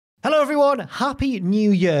everyone. Happy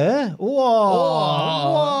New Year.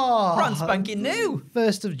 Whoa. Brand spanking new.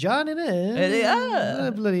 1st of Jan, innit?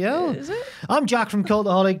 Yeah. Bloody hell. Is it? I'm Jack from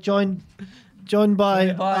Cultaholic, joined by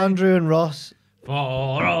Andrew and Ross. Yeah.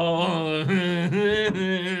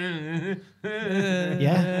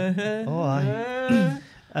 Oh, aye.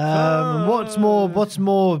 What's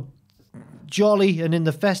more jolly and in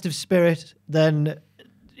the festive spirit than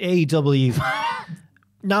AEW?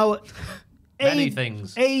 Now, many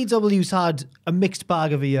things. AEW's had a mixed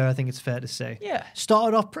bag of a year, I think it's fair to say. Yeah.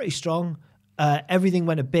 Started off pretty strong. Everything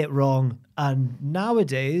went a bit wrong. And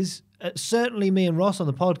nowadays, certainly me and Ross on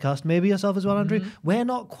the podcast, maybe yourself as well, Andrew, we're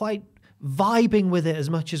not quite vibing with it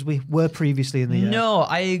as much as we were previously in the year. No,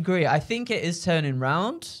 I agree. I think it is turning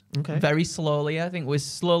round very slowly. I think we're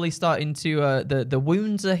slowly starting to, the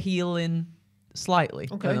wounds are healing slightly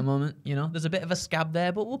at the moment. You know, there's a bit of a scab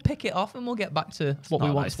there, but we'll pick it off and we'll get back to what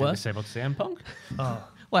we once were. Say about CM Punk.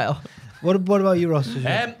 Well, what about you, Ross?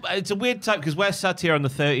 It's a weird time because we're sat here on the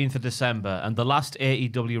 13th of December, and the last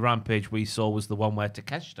AEW Rampage we saw was the one where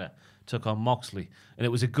Takeshita took on Moxley, and it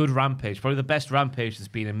was a good Rampage, probably the best Rampage there's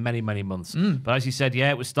been in many, many months. But as you said,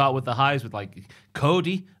 it would start with the highs with like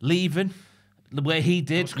Cody leaving. The way he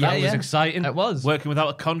did, that was exciting. It was. Working without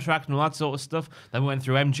a contract and all that sort of stuff. Then we went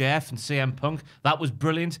through MJF and CM Punk. That was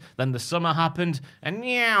brilliant. Then the summer happened, and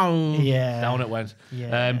down it went.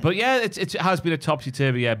 Yeah. But it has been a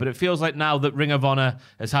topsy-turvy year, but it feels like now that Ring of Honor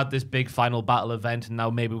has had this big final battle event, and now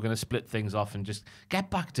maybe we're going to split things off and just get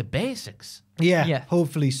back to basics. Yeah,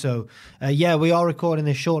 hopefully so. We are recording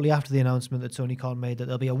this shortly after the announcement that Tony Khan made that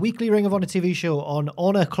there'll be a weekly Ring of Honor TV show on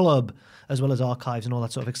Honor Club, as well as archives and all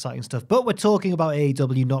that sort of exciting stuff. But we're talking about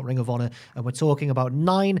AEW, not Ring of Honor, and we're talking about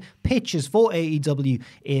 9 pitches for AEW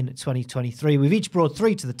in 2023. We've each brought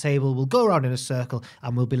 3 to the table. We'll go around in a circle,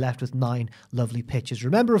 and we'll be left with 9 lovely pitches.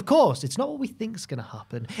 Remember, of course, it's not what we think's going to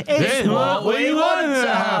happen. It's what we want to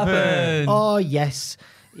happen. Oh, yes.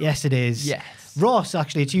 Yes, it is. Yes. Ross,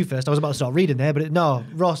 actually, it's you first. I was about to start reading there, but no,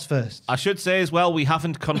 Ross first. I should say as well, we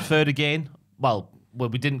haven't conferred again. Well,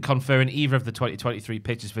 we didn't confer in either of the 2023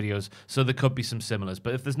 pitches videos, so there could be some similars.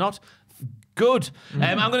 But if there's not, good.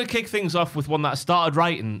 I'm going to kick things off with one that I started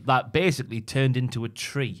writing that basically turned into a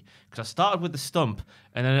tree. Because I started with the stump,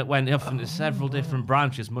 and then it went off into several different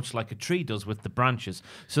branches, much like a tree does with the branches.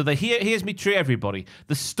 So here's me tree, everybody.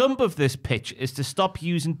 The stump of this pitch is to stop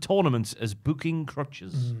using tournaments as booking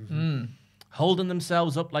crutches. Holding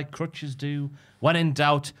themselves up like crutches do. When in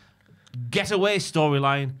doubt, getaway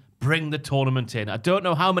storyline, bring the tournament in. I don't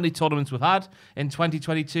know how many tournaments we've had in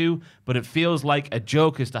 2022, but it feels like a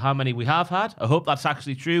joke as to how many we have had. I hope that's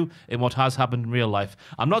actually true in what has happened in real life.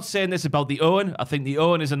 I'm not saying this about the Owen. I think the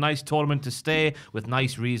Owen is a nice tournament to stay with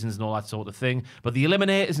nice reasons and all that sort of thing. But the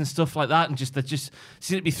Eliminators and stuff like that, and that just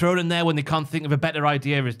seem to be thrown in there when they can't think of a better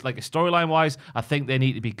idea, like a storyline-wise, I think they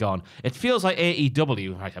need to be gone. It feels like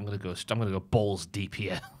AEW. Right, I'm gonna go balls deep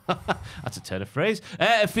here. That's a turn of phrase.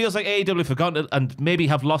 It feels like AEW have forgotten and maybe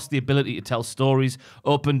have lost the ability to tell stories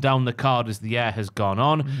up and down the card as the year has gone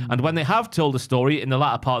on. And when they have told a story, in the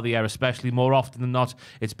latter part of the year especially, more often than not,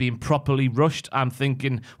 it's been properly rushed. I'm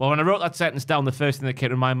thinking, well, when I wrote that sentence down, the first thing that came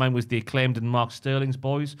to my mind was the Acclaimed and Mark Sterling's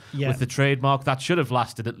boys with the trademark. That should have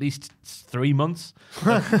lasted at least 3 months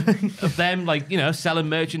of them, selling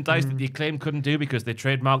merchandise that the Acclaimed couldn't do because they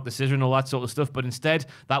trademarked the scissor and all that sort of stuff. But instead,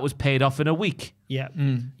 that was paid off in a week. Yeah.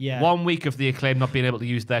 1 week of the Acclaim not being able to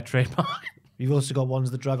use their trademark. You've also got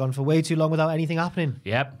ones that drag on for way too long without anything happening.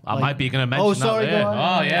 Yep, I might be going to mention that. Go there. on.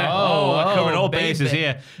 Oh, yeah. We're covering all bases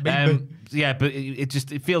here. Yeah, but it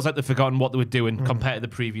feels like they've forgotten what they were doing compared to the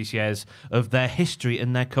previous years of their history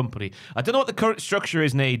and their company. I don't know what the current structure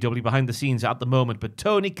is in AEW behind the scenes at the moment, but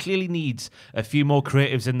Tony clearly needs a few more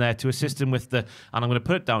creatives in there to assist him with and I'm going to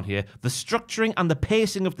put it down here, the structuring and the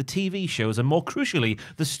pacing of the TV shows, and more crucially,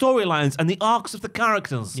 the storylines and the arcs of the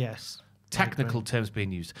characters. Yes. Technical terms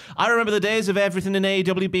being used. I remember the days of everything in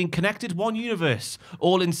AEW being connected, one universe,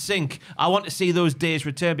 all in sync. I want to see those days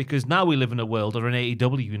return because now we live in a world or an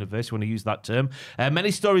AEW universe, when I use that term.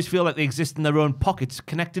 Many stories feel like they exist in their own pockets,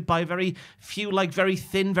 connected by very few, very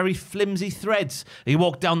thin, very flimsy threads. You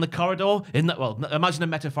walk down the corridor, imagine a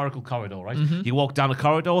metaphorical corridor, right? You walk down a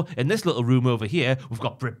corridor, in this little room over here, we've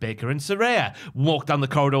got Britt Baker and Saraya. Walk down the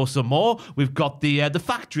corridor some more, we've got the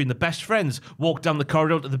factory and the best friends. Walk down the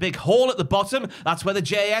corridor to the big hall at the bottom, that's where the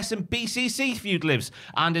JS and BCC feud lives,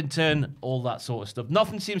 and in turn all that sort of stuff.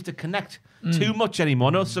 Nothing seems to connect too much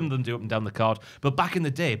anymore. No, some of them do up and down the card, but back in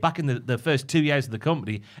the day, back in the first 2 years of the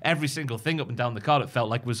company, every single thing up and down the card, it felt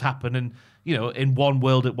like was happening, in one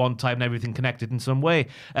world at one time and everything connected in some way.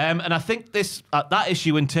 And I think that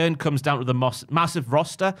issue in turn comes down to the massive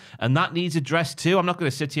roster, and that needs addressed too. I'm not going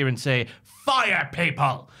to sit here and say, fire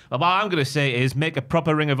people. But what I'm going to say is make a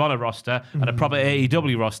proper Ring of Honor roster and a proper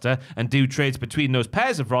AEW roster and do trades between those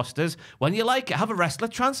pairs of rosters when you like it. Have a wrestler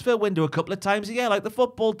transfer window a couple of times a year like the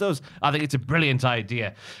football does. I think it's a brilliant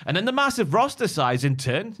idea. And then the massive roster size in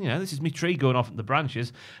turn, this is me tree going off at the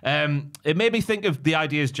branches. It made me think of the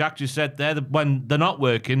ideas Jack just said there, that when they're not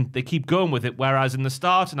working, they keep going with it. Whereas in the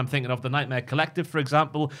start, and I'm thinking of the Nightmare Collective, for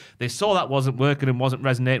example, they saw that wasn't working and wasn't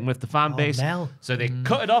resonating with the fan base. So they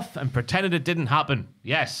cut it off and pretended it didn't happen.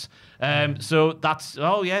 Yes. So that's,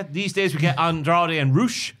 these days we get Andrade and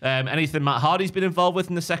Roosh. Anything Matt Hardy's been involved with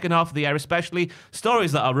in the second half of the year, especially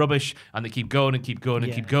stories that are rubbish, and they keep going and keep going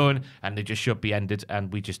and keep going, and they just should be ended,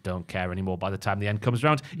 and we just don't care anymore by the time the end comes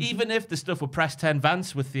around. Even if the stuff with Press 10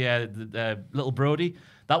 Vance with the little Brody,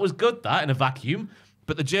 that was good, that in a vacuum.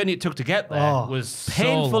 But the journey it took to get there was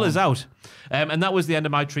painful as out. And that was the end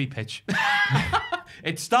of my tree pitch.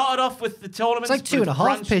 It started off with the tournament. It's like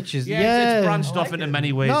 2.5 pitches. It's branched off into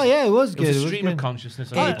many ways. No, it was good. It was a stream of consciousness.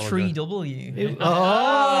 A3W.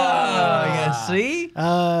 Yeah, see?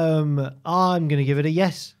 I'm going to give it a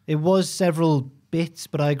yes. It was several bits,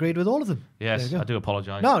 but I agreed with all of them. Yes, I do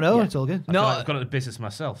apologise. No, it's all good. I've gone into business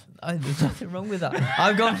myself. There's nothing wrong with that.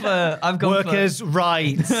 I've gone for workers'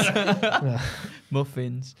 rights.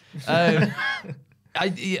 Muffins.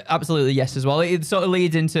 Absolutely yes as well. It sort of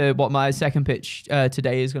leads into what my second pitch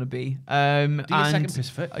today is going to be. Do your second piss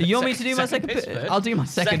first. You want me to do my second pitch? I'll do my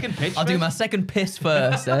second pitch. I'll do my second piss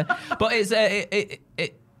first. But it's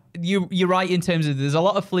you're right in terms of there's a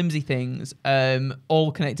lot of flimsy things,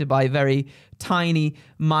 all connected by very tiny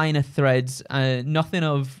minor threads, nothing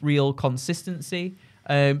of real consistency.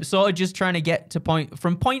 Sort of just trying to get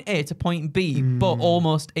from point A to point B, but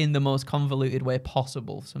almost in the most convoluted way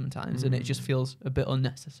possible sometimes, and it just feels a bit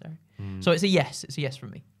unnecessary. So it's a yes. It's a yes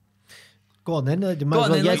from me. Go on then. Go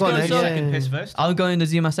on then. Second piss first. I'll go and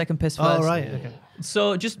do my second piss first. Oh, right. Okay.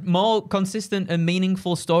 So just more consistent and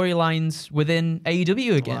meaningful storylines within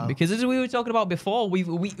AEW again, because as we were talking about before,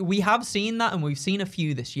 we have seen that, and we've seen a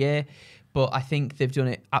few this year. But I think they've done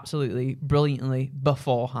it absolutely brilliantly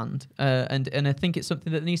beforehand. And I think it's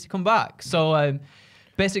something that needs to come back. So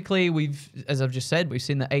basically, as I've just said, we've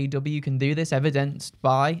seen that AEW can do this, evidenced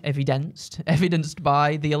by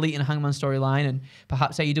the Elite and Hangman storyline. And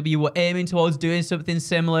perhaps AEW were aiming towards doing something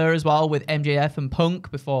similar as well with MJF and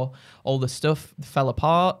Punk before all the stuff fell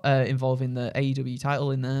apart, involving the AEW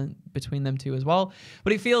title between them two as well.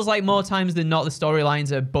 But it feels like more times than not, the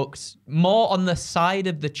storylines are booked more on the side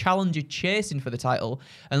of the challenger chasing for the title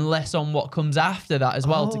and less on what comes after that as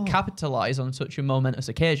well, to capitalize on such a momentous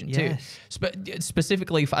occasion too.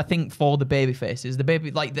 Specifically, I think for the babyfaces,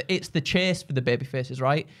 it's the chase for the babyfaces,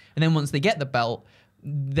 right? And then once they get the belt,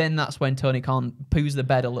 then that's when Tony Khan poos the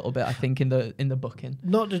bed a little bit, I think, in the booking.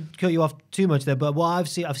 Not to cut you off too much there, but what I've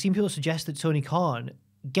seen people suggest that Tony Khan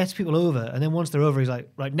gets people over, and then once they're over, he's like,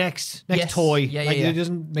 right, next toy. He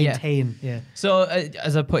doesn't maintain. So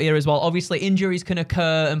as I put here as well, obviously injuries can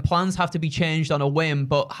occur and plans have to be changed on a whim,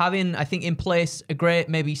 but having, I think, in place a great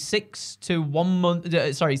maybe 6 to 1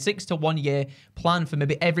 year plan for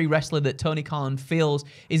maybe every wrestler that Tony Khan feels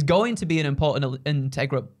is going to be an important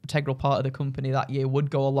integral part of the company that year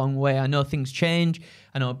would go a long way. I know things change.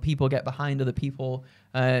 I know people get behind other people.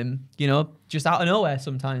 Just out of nowhere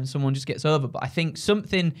sometimes someone just gets over. But I think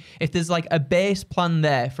if there's like a base plan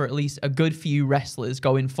there for at least a good few wrestlers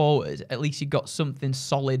going forward, at least you've got something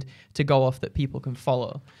solid to go off that people can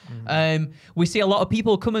follow. We see a lot of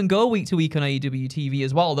people come and go week to week on AEW TV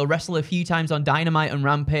as well. They'll wrestle a few times on Dynamite and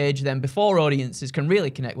Rampage, then before audiences can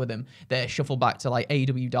really connect with them, they shuffle back to like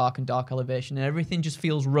AEW Dark and Dark Elevation, and everything just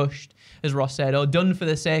feels rushed, as Ross said, or done for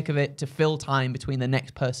the sake of it to fill time between the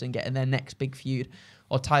next person getting their next big feud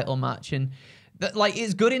or title match. And that,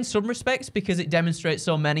 it's good in some respects because it demonstrates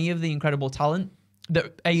so many of the incredible talent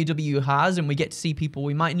that AEW has, and we get to see people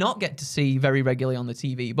we might not get to see very regularly on the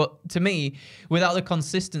TV. But to me, without the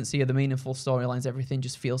consistency of the meaningful storylines, everything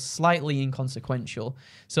just feels slightly inconsequential.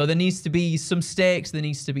 So there needs to be some stakes, there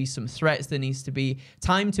needs to be some threats, there needs to be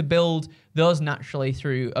time to build those naturally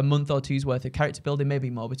through a month or two's worth of character building, maybe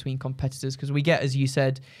more between competitors, because we get, as you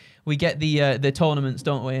said, we get the tournaments,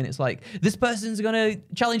 don't we? And it's like, this person's going to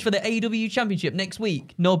challenge for the AEW Championship next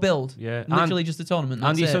week. No build. Yeah. Literally just a tournament.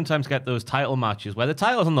 And you sometimes get those title matches where the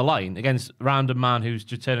title's on the line against a random man who's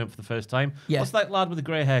just turning up for the first time. Yeah. What's that lad with the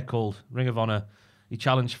grey hair called? Ring of Honor. He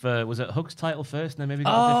challenged for, was it Hook's title first, and then maybe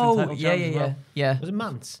got a different title challenge as well? Yeah. Was it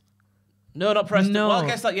Mance? No, not Preston. No. Well, I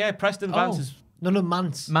guess that, Preston Vance is... No,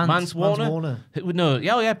 Mance. Mance Warner? Warner. No,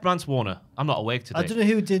 Mance Warner. I'm not awake today. I don't know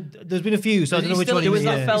who did. There's been a few, so I don't know which one. There was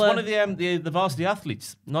that He's fella. one of the varsity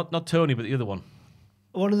athletes. Not Tony, but the other one.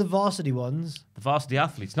 One of the varsity ones. The varsity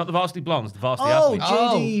athletes. Not the varsity blondes, the varsity Oh, athletes.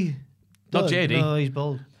 JD. Not JD. No, he's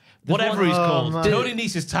bald. Whatever he's called. man. Tony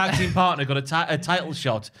Nese's tag team partner got a title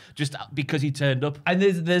shot just because he turned up. And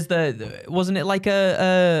there's the wasn't it like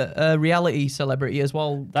a reality celebrity as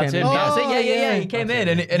well? That's came him, in? yeah. Yeah. He came in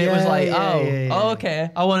and it was like,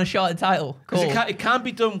 okay, I want a shot at title. Cool. It can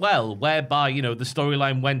be done well, whereby, the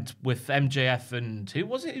storyline went with MJF and who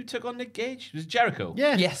was it who took on Nick Gage? It was Jericho.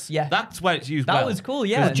 Yeah. Yes, yeah. That's where it's used That well. was cool,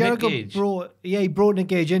 yeah. Nick Jericho Gage. he brought Nick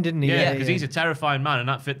Gage in, didn't he? Yeah, because he's a terrifying man and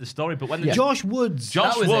that fit the story. But when Josh Woods.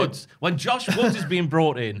 Josh was Woods, when Josh Woods is being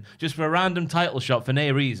brought in just for a random title shot for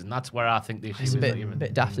no reason, that's where I think the issue is. It's a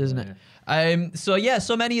bit daft, isn't it?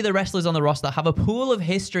 So many of the wrestlers on the roster have a pool of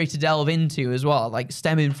history to delve into as well, like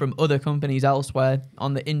stemming from other companies elsewhere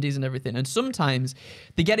on the indies and everything. And sometimes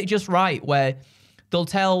they get it just right, where they'll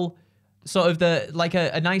tell sort of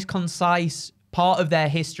a nice concise part of their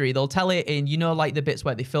history. They'll tell it in, like the bits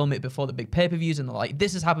where they film it before the big pay-per-views, and they're like,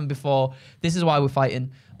 this has happened before, this is why we're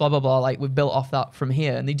fighting, blah, blah, blah. Like, we've built off that from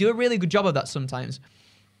here. And they do a really good job of that sometimes.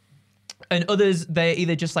 And others, they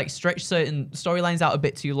either just like stretch certain storylines out a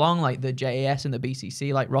bit too long, like the JAS and the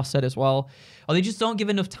BCC, like Ross said as well, or they just don't give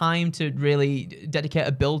enough time to really dedicate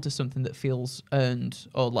a build to something that feels earned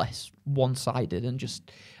or less one-sided. And just,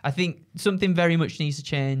 I think something very much needs to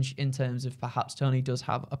change in terms of perhaps Tony does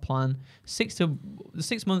have a plan, 6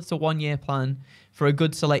 months to 1 year plan for a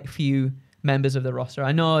good select few members of the roster.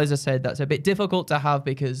 I know, as I said, that's a bit difficult to have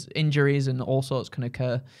because injuries and all sorts can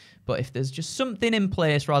occur. But if there's just something in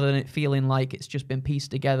place rather than it feeling like it's just been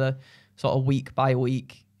pieced together sort of week by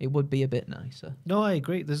week, it would be a bit nicer. No, I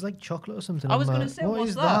agree. There's like chocolate or something. I was going to say,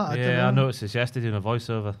 what's that? I noticed this yesterday doing a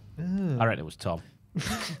voiceover. I reckon it was Tom.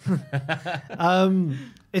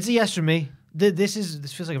 It's a yes from me. This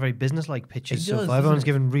feels like a very business-like pitches so far. Everyone's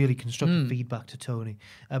given really constructive feedback to Tony.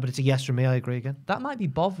 But it's a yes from me. I agree again. That might be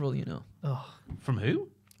Bovril, Oh. From who?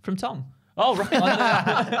 From Tom. Oh, right.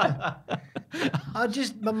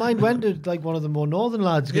 My mind went to like one of the more northern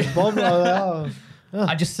lads because Bob.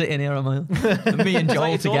 I just sit in here on my own. Me and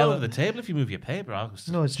Joel it's together. all over the table if you move your paper. I was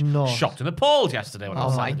No, it's not. shocked and appalled yesterday when I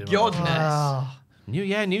was my doing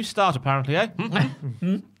goodness. New start apparently, eh?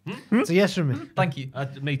 It's a yes from me. Thank you.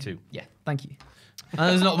 Me too. Yeah, thank you.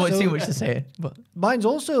 There's not too much to say, but Mine's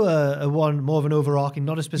also a one more of an overarching,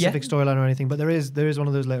 not a specific storyline or anything, but there is one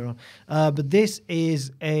of those later on. But this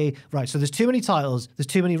is right. So there's too many titles, there's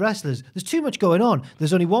too many wrestlers, there's too much going on.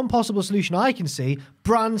 There's only one possible solution I can see: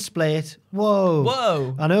 brand split.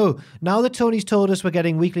 Whoa. I know. Now that Tony's told us we're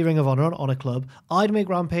getting weekly Ring of Honor on Honor Club, I'd make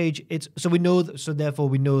Rampage. Therefore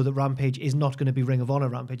we know that Rampage is not going to be Ring of Honor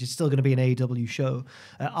Rampage. It's still going to be an AEW show.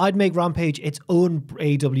 I'd make Rampage its own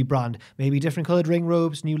AEW brand, maybe different colored ring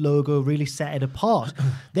robes, new logo, really set it apart.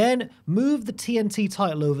 Then move the TNT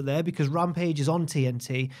title over there because Rampage is on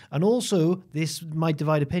TNT, and also this might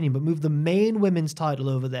divide opinion, but move the main women's title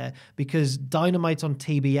over there because Dynamite's on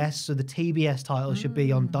TBS, so the TBS title should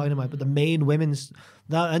be on Dynamite, but the main women's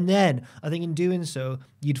and then I think in doing so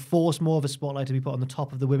you'd force more of a spotlight to be put on the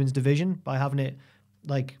top of the women's division by having it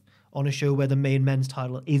like on a show where the main men's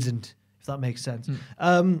title isn't, if that makes sense.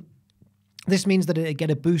 This means that it'd get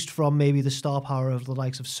a boost from maybe the star power of the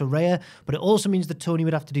likes of Saraya, but it also means that Tony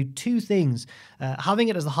would have to do two things. Having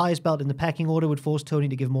it as the highest belt in the pecking order would force Tony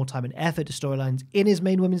to give more time and effort to storylines in his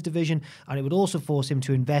main women's division, and it would also force him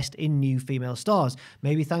to invest in new female stars.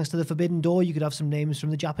 Maybe thanks to the Forbidden Door, you could have some names from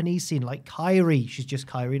the Japanese scene, like Kairi. She's just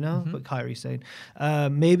Kairi now, but Kairi's saying.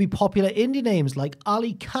 Maybe popular indie names like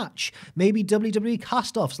Ali Catch. Maybe WWE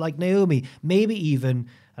cast-offs like Naomi. Maybe even,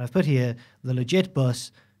 and I've put here, the legit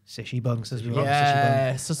bus, Sissy Bunks as well.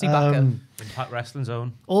 Yeah, Sussy Baka. Impact Wrestling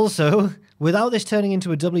Zone. Also, without this turning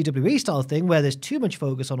into a WWE style thing where there's too much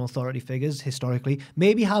focus on authority figures historically,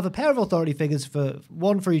 maybe have a pair of authority figures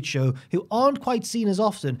one for each show who aren't quite seen as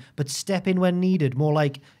often but step in when needed, more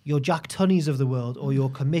like your Jack Tunneys of the world or your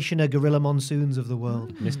Commissioner Gorilla Monsoons of the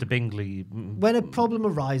world. Mr. Bingley. When a problem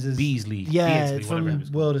arises. Beasley. Yeah, Beasley,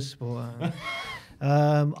 from World of Sport.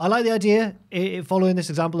 I like the idea, following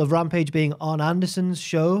this example of Rampage being on Anderson's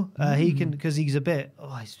show. He can, because he's a bit,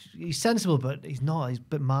 he's sensible, but he's not. He's a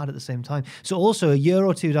bit mad at the same time. So also a year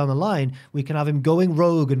or two down the line, we can have him going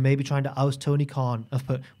rogue and maybe trying to oust Tony Khan.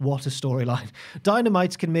 But what a storyline.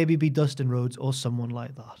 Dynamites can maybe be Dustin Rhodes or someone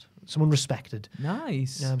like that. Someone respected.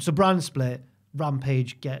 Nice. So brand split,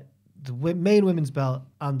 Rampage get the main women's belt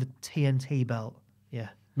and the TNT belt. Yeah.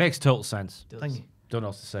 Makes total sense. Thank you. Don't know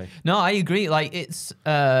what to say. No, I agree. Like, it's...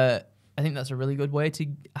 I think that's a really good way to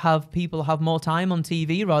have people have more time on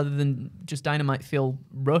TV rather than just Dynamite feel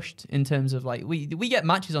rushed in terms of like we get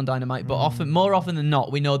matches on Dynamite, but more often than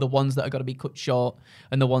not, we know the ones that are going to be cut short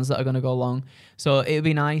and the ones that are going to go long. So it would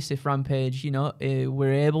be nice if Rampage,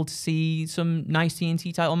 we're able to see some nice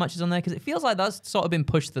TNT title matches on there because it feels like that's sort of been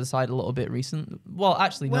pushed to the side a little bit recently. Well,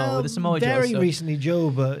 actually, no, with the Samoa Joe. Very recently, Joe,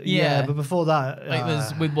 but yeah, but before that, it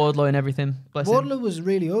was with Wardlow and everything. Wardlow was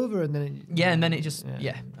really over, and then it just.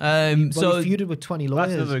 So he feuded with 20 lawyers.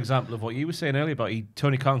 That's another example of what you were saying earlier about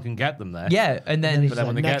Tony Khan can get them there. Yeah, and then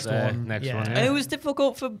when they get there, next one. Yeah. And it was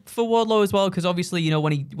difficult for Wardlow as well because obviously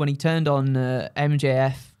when he turned on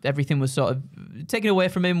MJF, everything was sort of taken away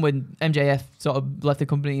from him when MJF sort of left the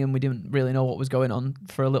company and we didn't really know what was going on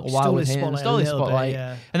for a little while with him. Stole his spotlight.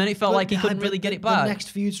 And then it felt like he couldn't really get it back. The next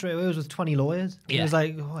feud straight away was with 20 lawyers. Yeah. It was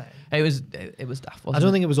like, what? It was daft. I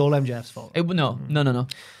don't think it was all MJF's fault. No.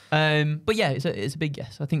 But yeah, it's a big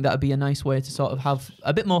yes. I think that would be a nice way to sort of have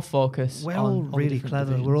a bit more focus. We're all really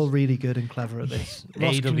clever. Divisions. We're all really good and clever at this.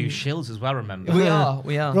 AEW shills as well, remember?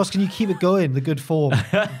 We are. Ross, can you keep it going? The good form.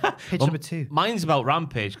 Pitch number 2. Mine's about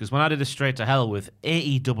Rampage because when I did a Straight to Hell with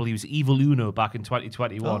AEW's Evil Uno back in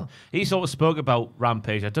 2021, he sort of spoke about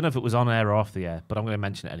Rampage. I don't know if it was on air or off the air, but I'm going to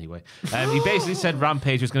mention it anyway. He basically said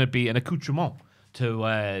Rampage was going to be an accoutrement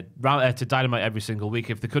to Dynamite every single week.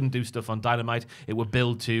 If they couldn't do stuff on Dynamite, it would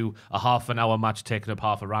build to a half-an-hour match taking up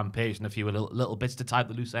half a Rampage and a few little bits to tie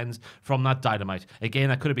the loose ends from that Dynamite. Again,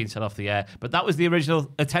 that could have been said off the air, but that was the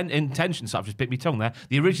original intention. So I've just bit my tongue there.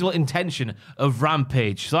 The original intention of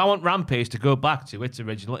Rampage. So I want Rampage to go back to its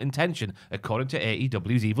original intention, according to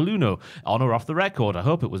AEW's Evil Uno. On or off the record. I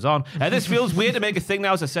hope it was on. This feels weird to make a thing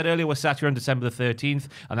now. As I said earlier, we're sat here on December the 13th,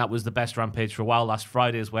 and that was the best Rampage for a while. Last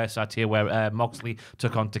Friday is where sat here where Moxley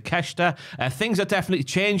took on Takeshita. Things are definitely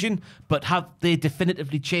changing, but have they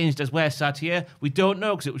definitively changed as we're sat here? We don't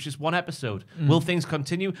know because it was just one episode. Will things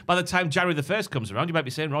continue? By the time January the 1st comes around, you might be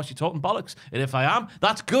saying, Ross, you're talking bollocks. And if I am,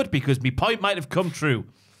 that's good because my point might have come true.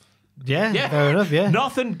 Yeah, fair enough, yeah.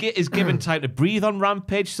 Nothing is given time to breathe on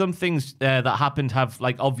Rampage. Some things that happened have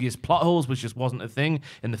like obvious plot holes, which just wasn't a thing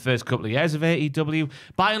in the first couple of years of AEW.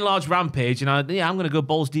 By and large, Rampage, I'm going to go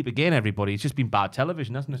balls deep again, everybody. It's just been bad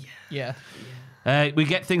television, hasn't it? Yeah. We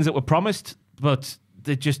get things that were promised, but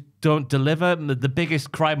they just don't deliver. The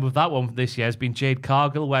biggest crime with that one this year has been Jade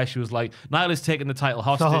Cargill, where she was like, Nyla's taking the title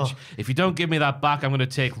hostage. If you don't give me that back, I'm going to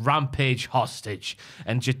take Rampage hostage.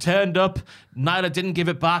 And she turned up, Nyla didn't give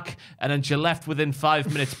it back, and then she left within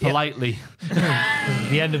 5 minutes politely.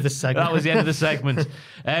 The end of the segment. That was the end of the segment.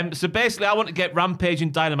 So basically, I want to get Rampage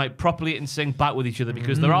and Dynamite properly in sync back with each other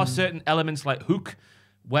because there are certain elements like Hook,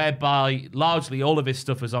 whereby largely all of his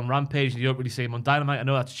stuff is on Rampage and you don't really see him on Dynamite. I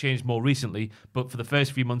know that's changed more recently, but for the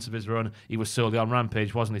first few months of his run, he was solely on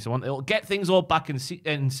Rampage, wasn't he? So it'll get things all back in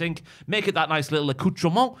sync, make it that nice little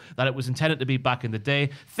accoutrement that it was intended to be back in the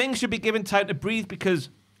day. Things should be given time to breathe because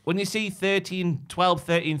when you see 12,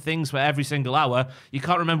 13 things for every single hour, you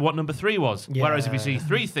can't remember what number 3 was. Yeah. Whereas if you see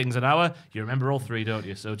 3 things an hour, you remember all 3, don't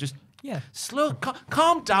you? So just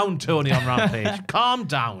calm down, Tony, on Rampage. Calm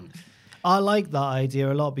down. I like that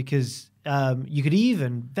idea a lot because you could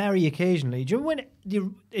even very occasionally. Do you remember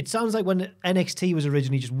when it sounds like when NXT was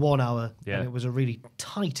originally just 1 hour and it was a really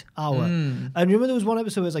tight hour? And remember there was one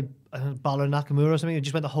episode where it was like Balor and Nakamura or something. It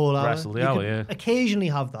just went the whole hour. Wrestle the hour, yeah. Occasionally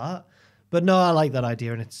have that. But no, I like that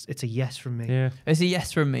idea, and it's a yes from me. Yeah, it's a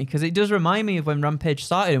yes from me because it does remind me of when Rampage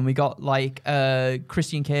started, and we got like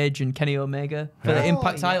Christian Cage and Kenny Omega for the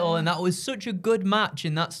Impact title, and that was such a good match,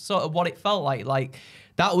 and that's sort of what it felt like. Like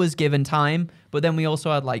that was given time, but then we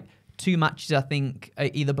also had like 2 matches, I think,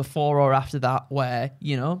 either before or after that, where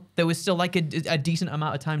there was still like a decent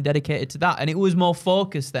amount of time dedicated to that, and it was more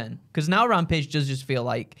focused then. Because now Rampage does just feel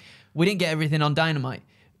like we didn't get everything on Dynamite.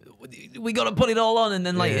 We got to put it all on, and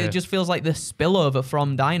then it just feels like the spillover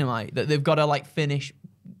from Dynamite that they've got to like finish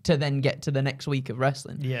to then get to the next week of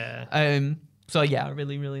wrestling. Yeah. So yeah, I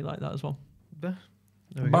really, really like that as well.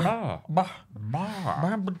 There we go.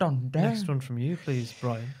 Next one from you, please,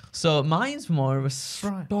 Brian. So mine's more of a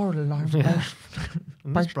storyline.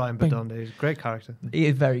 That's Brian Badonde. He's a great character. He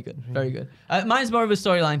is very good, very good. Mine's more of a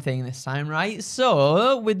storyline thing this time, right?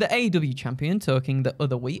 So with the AEW champion talking the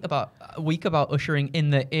other week about ushering in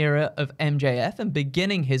the era of MJF and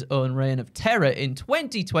beginning his own reign of terror in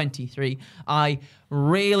 2023, I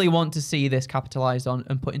really want to see this capitalized on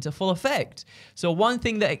and put into full effect. So one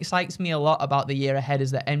thing that excites me a lot about the year ahead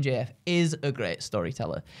is that MJF is a great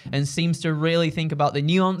storyteller and seems to really think about the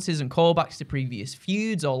nuances and callbacks to previous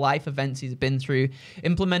feuds or life events he's been through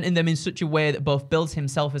implementing them in such a way that both builds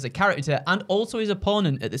himself as a character and also his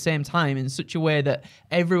opponent at the same time in such a way that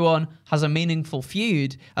everyone has a meaningful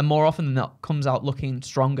feud and more often than not comes out looking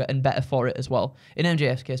stronger and better for it as well. In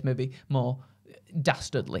MJF's case, maybe more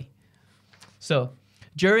dastardly. So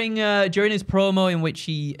during his promo in which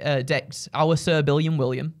he decked our Sir Billiam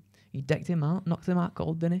William, he decked him out, knocked him out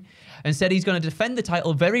cold, didn't he? And said he's going to defend the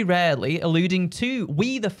title very rarely, alluding to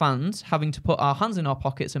we, the fans, having to put our hands in our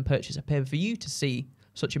pockets and purchase a pay-per-view to see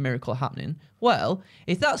such a miracle happening. Well,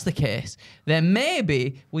 if that's the case, then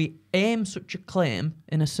maybe we aim such a claim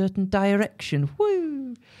in a certain direction.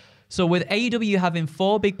 Woo! So with AEW having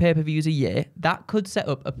 4 big pay-per-views a year, that could set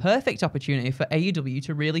up a perfect opportunity for AEW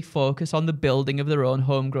to really focus on the building of their own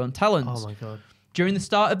homegrown talents. Oh my God. During the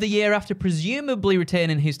start of the year, after presumably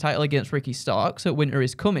retaining his title against Ricky Starks at Winter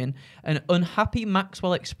is Coming, an unhappy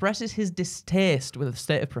Maxwell expresses his distaste with the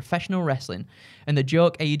state of professional wrestling and the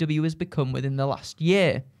joke AEW has become within the last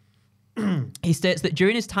year. He states that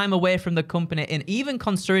during his time away from the company and even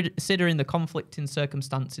considering the conflicting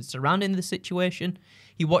circumstances surrounding the situation,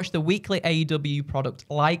 he watched the weekly AEW product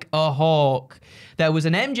like a hawk. There was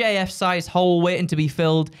an MJF-sized hole waiting to be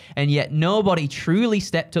filled, and yet nobody truly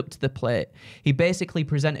stepped up to the plate. He basically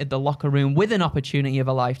presented the locker room with an opportunity of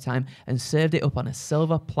a lifetime and served it up on a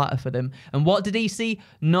silver platter for them. And what did he see?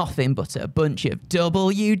 Nothing but a bunch of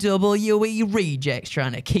WWE rejects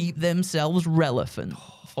trying to keep themselves relevant.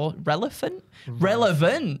 Relevant.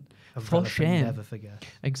 For shame. Never forget.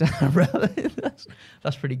 Exactly.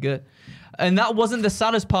 That's pretty good. And that wasn't the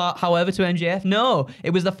saddest part, however, to MJF. No,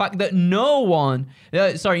 it was the fact that not one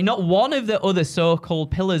of the other so-called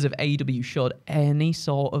pillars of AEW showed any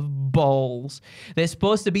sort of balls. They're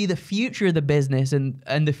supposed to be the future of the business and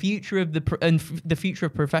the future of the future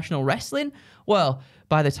of professional wrestling. Well,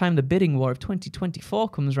 by the time the bidding war of 2024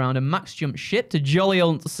 comes around and Max jumps ship to jolly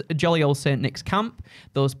old St. Nick's camp,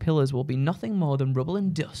 those pillars will be nothing more than rubble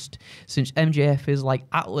and dust. Since MJF is like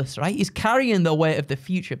Atlas, right? He's carrying the weight of the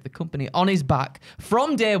future of the company on his back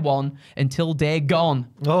from day one until day gone.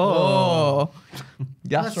 Oh.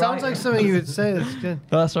 That's that sounds like something you would say. That's good.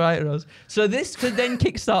 That's right, Rose. So this could then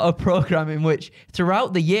kickstart a program in which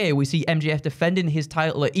throughout the year we see MJF defending his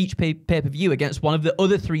title at each pay-per-view against one of the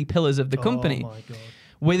other 3 pillars of the company. Oh my God.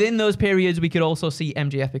 Within those periods, we could also see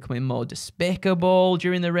MJF becoming more despicable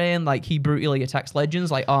during the reign, like he brutally attacks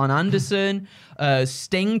legends like Arn Anderson,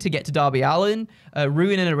 Sting to get to Darby Allin,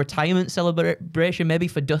 ruining a retirement celebration maybe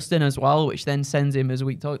for Dustin as well, which then sends him, as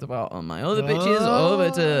we talked about on my other pitches,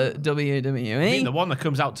 over to WWE. You mean the one that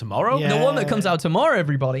comes out tomorrow? Yeah. The one that comes out tomorrow,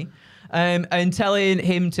 everybody. And telling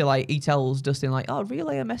him to, he tells Dustin,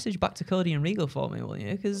 relay a message back to Cody and Regal for me, will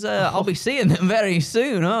you? Because I'll be seeing them very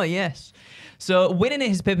soon. Oh, yes. So winning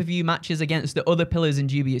his pay-per-view matches against the other pillars in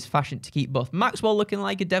dubious fashion to keep both Maxwell looking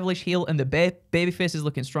like a devilish heel and the babyface is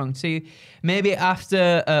looking strong too. Maybe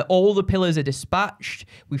after all the pillars are dispatched,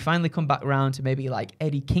 we finally come back around to maybe like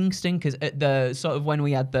Eddie Kingston, because at the sort of when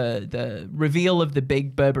we had the reveal of the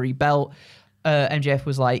big Burberry belt, MJF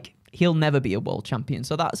was like, he'll never be a world champion.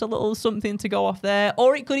 So that's a little something to go off there.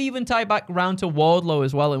 Or it could even tie back around to Wardlow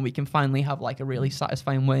as well, and we can finally have a really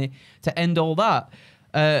satisfying way to end all that.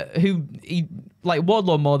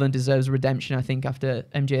 Wardlow more than deserves redemption, I think, after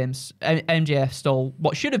MJF stole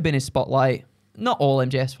what should have been his spotlight. Not all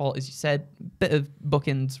MJF's fault, as you said. Bit of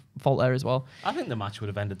booking's fault there as well. I think the match would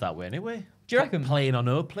have ended that way anyway. Do you reckon? Playing on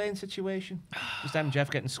no playing situation. Just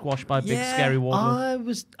MJF getting squashed by big scary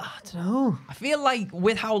Wardlow. I don't know. I feel like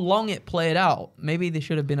with how long it played out, maybe there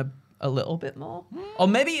should have been a little bit more. Or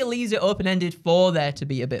maybe it leaves it open-ended for there to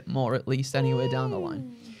be a bit more, at least, anyway, down the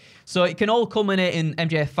line. So it can all culminate in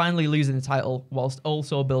MJF finally losing the title whilst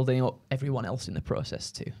also building up everyone else in the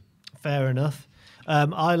process too. Fair enough.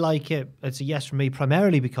 I like it. It's a yes from me,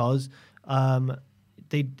 primarily because I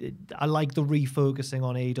like the refocusing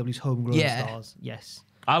on AEW's homegrown stars. Yes.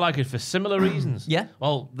 I like it for similar reasons. Yeah?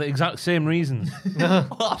 Well, the exact same reasons.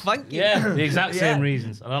 Oh, thank you. Yeah, the exact same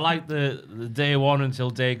reasons. And I like the day one until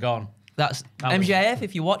day gone. That's MJF.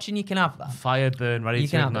 If you're watching, you can have that. Fire burn, ready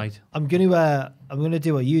to ignite. I'm gonna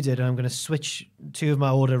do what you did, and I'm gonna switch 2 of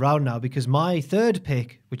my order around now, because my 3rd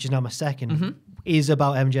pick, which is now my 2nd, is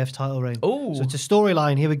about MJF's title reign. Oh, so it's a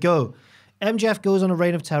storyline. Here we go. MJF goes on a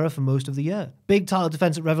reign of terror for most of the year. Big title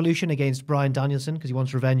defense at Revolution against Bryan Danielson, because he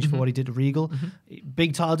wants revenge for what he did to Regal.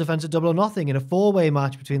 Big title defense at Double or Nothing in a 4-way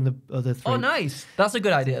match between the other 3. Oh, nice. That's a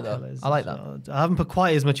good idea, though. I like that. I haven't put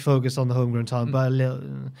quite as much focus on the homegrown talent, but a little.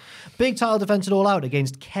 Big title defense at All Out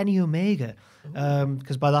against Kenny Omega,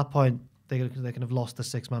 because by that point, They can have lost the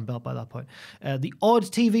 6-man belt by that point. The odd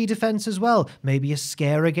TV defense as well. Maybe a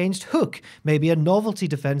scare against Hook. Maybe a novelty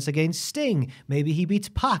defense against Sting. Maybe he beats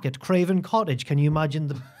Pac at Craven Cottage. Can you imagine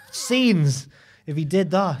the scenes if he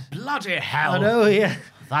did that? Bloody hell. I know, yeah.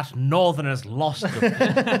 That Northerners lost them.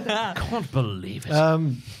 Can't believe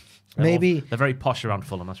it. They're very posh around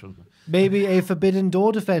Fulham. That's what. Maybe a Forbidden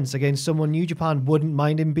Door defense against someone New Japan wouldn't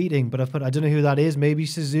mind him beating, but I've put, I don't know who that is. Maybe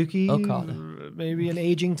Suzuki, maybe an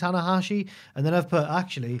aging Tanahashi, and then I've put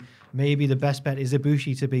actually maybe the best bet is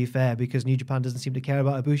Ibushi, to be fair, because New Japan doesn't seem to care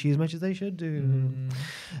about Ibushi as much as they should do.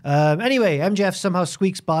 Anyway, MJF somehow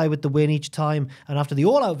squeaks by with the win each time, and after the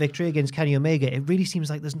all-out victory against Kenny Omega, it really seems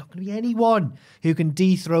like there's not going to be anyone who can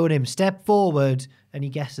dethrone him. Step forward, and he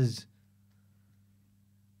guesses.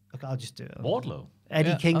 Okay, I'll just do it. Wardlow.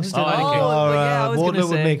 Eddie Kingston. Wardlow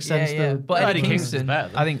would make sense. But Eddie Kingston,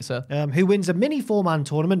 I think so. Who wins a mini 4-man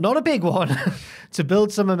tournament, not a big one, to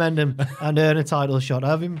build some momentum and earn a title shot.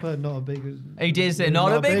 I haven't put not a big. He did say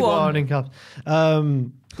not a big one. In caps.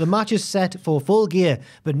 The match is set for Full Gear,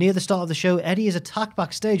 but near the start of the show, Eddie is attacked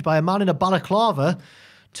backstage by a man in a balaclava.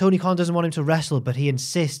 Tony Khan doesn't want him to wrestle, but he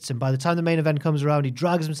insists, and by the time the main event comes around, he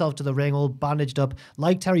drags himself to the ring all bandaged up,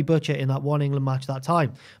 like Terry Butcher in that one England match that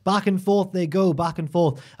time. Back and forth they go, back and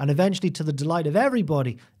forth, and eventually, to the delight of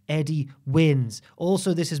everybody, Eddie wins.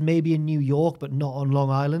 Also, this is maybe in New York, but not on Long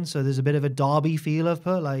Island, so there's a bit of a Derby feel of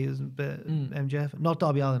her, like a bit MJF. Not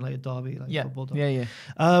Derby Island, like a Derby, like football Derby.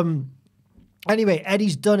 Anyway,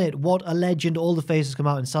 Eddie's done it. What a legend. All the faces come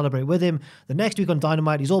out and celebrate with him. The next week on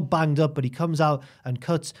Dynamite, he's all banged up, but he comes out and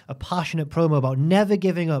cuts a passionate promo about never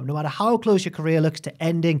giving up, no matter how close your career looks to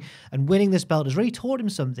ending, and winning this belt has really taught him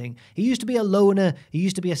something. He used to be a loner, he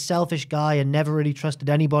used to be a selfish guy and never really trusted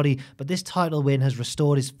anybody, but this title win has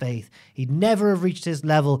restored his faith. He'd never have reached his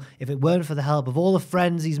level if it weren't for the help of all the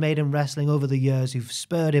friends he's made in wrestling over the years who've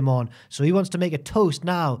spurred him on. So he wants to make a toast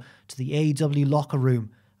now to the AEW locker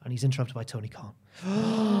room. And he's interrupted by Tony Khan.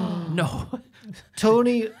 No.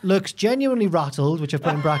 Tony looks genuinely rattled, which I've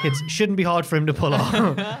put in brackets, shouldn't be hard for him to pull off.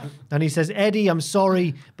 And he says, Eddie, I'm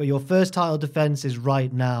sorry, but your first title defense is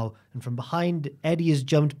right now. And from behind, Eddie is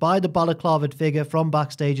jumped by the balaclavaed figure from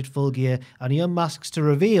backstage at Full Gear, and he unmasks to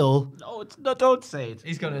reveal... No, don't say it.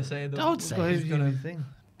 He's going to say it. Don't say it. He's going to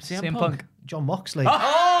CM Punk. John Moxley.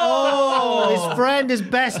 Oh! His friend, his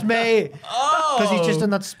best mate. Because he's just done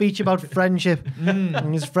that speech about friendship.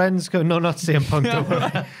 And his friends go, no, not CM Punk, don't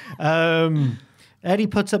worry. Eddie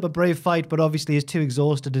puts up a brave fight, but obviously is too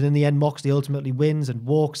exhausted, and in the end, Moxley ultimately wins and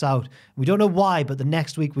walks out. We don't know why, but the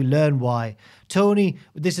next week we learn why. Tony,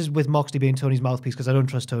 this is with Moxley being Tony's mouthpiece, because I don't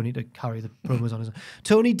trust Tony to carry the promos on his own.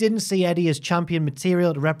 Tony didn't see Eddie as champion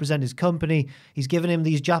material to represent his company. He's given him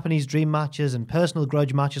these Japanese dream matches and personal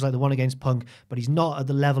grudge matches like the one against Punk, but he's not at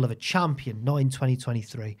the level of a champion, not in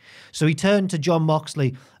 2023. So he turned to John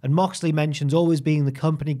Moxley, and Moxley mentions always being the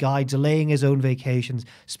company guy, delaying his own vacations,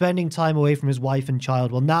 spending time away from his wife and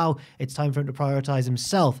child. Well, now it's time for him to prioritize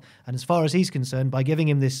himself, and as far as he's concerned, by giving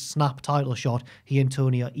him this snap title shot, he and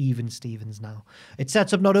Tony are even Stevens now. It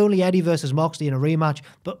sets up not only Eddie versus Moxley in a rematch,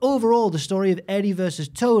 but overall the story of Eddie versus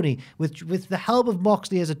Tony, with the help of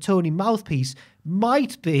Moxley as a Tony mouthpiece,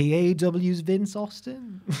 might be AEW's Vince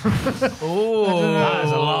Austin. Oh, that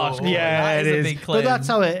is a large claim. Yeah, that it is a is. big claim. But that's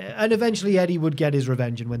how it. And eventually Eddie would get his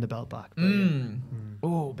revenge and win the belt back.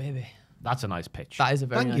 Oh, baby. That's a nice pitch. That is a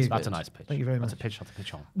very Thank nice you. pitch. That's a nice pitch. Thank you very much. That's a pitch not to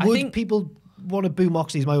pitch on. Would think people want to boo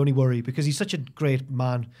Moxley is my only worry, because he's such a great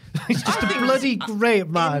man. He's just a bloody great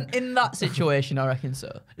man. In that situation, I reckon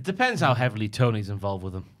so. It depends how heavily Tony's involved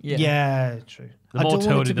with him. Yeah, true. The I more don't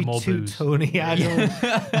want Tony, it to the be more too booze. Tony.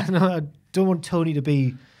 I don't want Tony to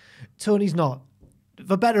be... Tony's not...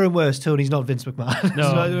 For better and worse, Tony's not Vince McMahon. No. So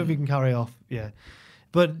I don't know if you can carry off. Yeah.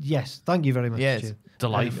 But yes, thank you very much. Yes. Stu.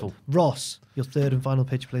 Delightful. Ross, your third and final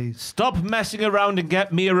pitch, please. Stop messing around and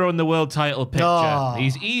get Miro in the world title picture. Oh.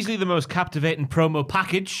 He's easily the most captivating promo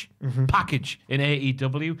package in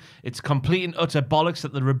AEW. It's complete and utter bollocks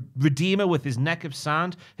that the Redeemer with his neck of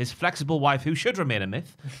sand, his flexible wife, who should remain a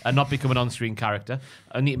myth and not become an on-screen character.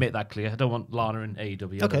 I need to make that clear. I don't want Lana in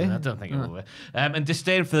AEW. Okay. I don't think it will. And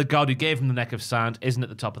disdain for the god who gave him the neck of sand isn't at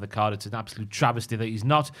the top of the card. It's an absolute travesty that he's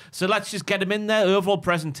not. So let's just get him in there. The overall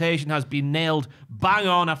presentation has been nailed bang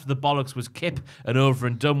on after the bollocks was kip and over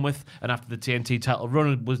and done with, and after the TNT title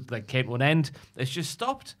run came to an end. It's just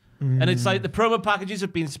stopped. And it's like the promo packages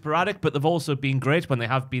have been sporadic, but they've also been great when they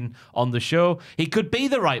have been on the show. He could be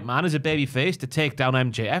the right man as a babyface to take down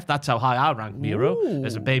MJF. That's how high I rank Miro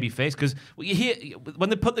as a babyface. Because you hear when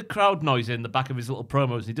they put the crowd noise in the back of his little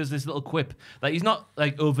promos, he does this little quip that he's not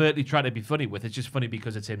like overtly trying to be funny with. It's just funny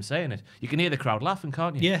because it's him saying it. You can hear the crowd laughing,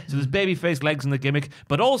 can't you? Yeah. So there's babyface legs in the gimmick,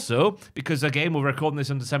 but also because again we're recording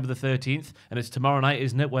this on December the 13th, and it's tomorrow night,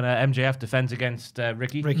 isn't it, when MJF defends against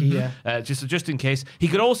Ricky? Just in case, he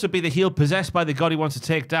could also be the heel possessed by the god he wants to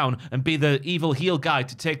take down, and be the evil heel guy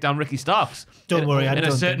to take down Ricky Starks. Don't worry, in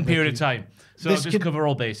a certain period of time. So I'll just cover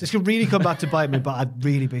all bases. This could really come back to bite me, but I'd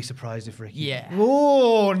really be surprised if Ricky. Yeah.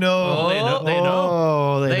 Oh no.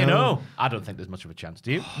 They know. I don't think there's much of a chance.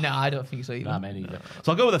 Do you? No, I don't think so either. Nah, me neither.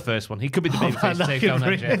 So I'll go with the first one. He could be the babyface to take down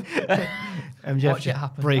MJF.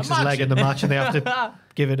 MJF breaks his leg in the match, and they have to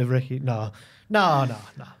give it to Ricky. No.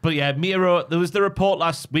 But yeah, Miro, there was the report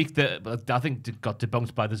last week that I think got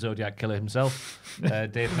debunked by the Zodiac Killer himself,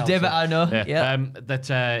 Dave Meltzer. David, I know. Yeah.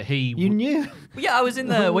 That he... You knew? Yeah, I was in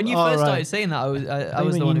there. When you first started saying that, I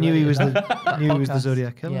was the one who knew he was the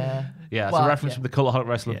Zodiac Killer. Yeah. Yeah, it's a reference from the Cultaholic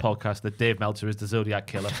Wrestling podcast that Dave Meltzer is the Zodiac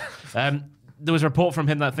Killer. There was a report from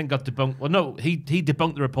him that I think got debunked. Well, no, he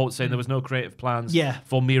debunked the report saying there was no creative plans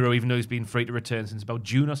for Miro, even though he's been free to return since about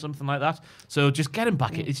June or something like that. So just get him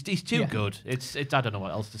back. He's too good. It's I don't know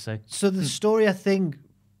what else to say. So the story I think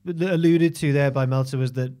that alluded to there by Meltzer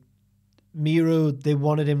was that Miro, they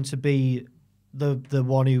wanted him to be the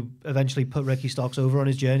one who eventually put Ricky Starks over on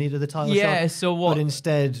his journey to the title shot. Yeah, so what? But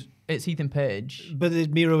instead... It's Ethan Page. But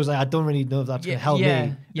Miro was like, I don't really know if that's going to help me.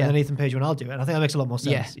 And then Ethan Page went, I'll do it. And I think that makes a lot more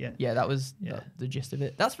sense. Yeah, that was the gist of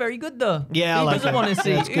it. That's very good, though. Yeah, Who doesn't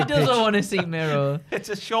want to see Miro? It's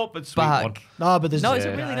a short but sweet one. No, but there's it's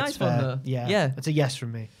a really nice one, though. Yeah. It's a yes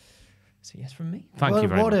from me. It's a yes from me. Thank you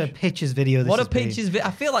very much. What a Pitches video this is.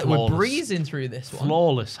 I feel like we're breezing through this one.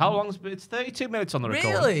 Flawless. How long? It's 32 minutes on the record.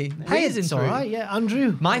 Really? Hey, it's all right. Yeah,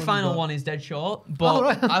 Andrew. My final one is dead short,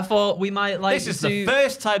 but I thought we might like This is the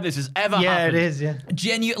first time this has ever happened. Yeah, it is,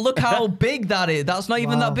 yeah. Look how big that is. That's not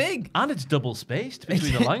even that big. And it's double spaced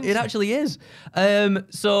between the lines. It actually is.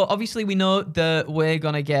 So obviously we know that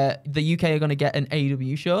the UK are going to get an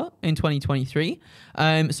AEW show in 2023.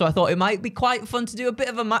 So I thought it might be quite fun to do a bit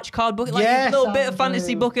of a match card book, like a little bit of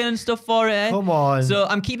fantasy booking and stuff for it. Come on. So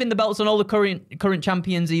I'm keeping the belts on all the current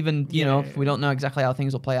champions, even you know we don't know exactly how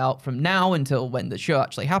things will play out from now until when the show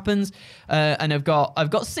actually happens. And I've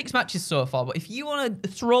got 6 matches so far. But if you want to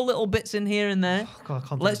throw little bits in here and there,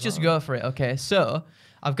 let's just go for it. Okay, so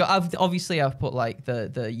I've put like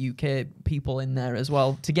the UK people in there as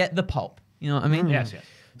well to get the pop. You know what I mean? Yes.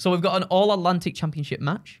 So we've got an All Atlantic Championship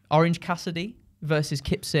match: Orange Cassidy versus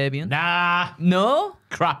Kip Sabian. Nah. No?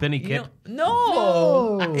 Crap, innit, Kip?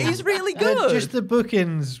 No. He's really good. Just the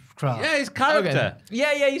bookings crap. Yeah, his character. Okay.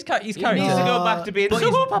 Yeah, he's character. He needs to go back to being but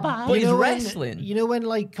he's wrestling. You know when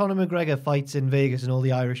like Conor McGregor fights in Vegas and all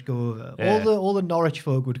the Irish go over? Yeah. All the Norwich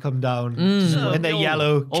folk would come down in their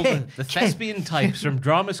yellow. All the thespian types from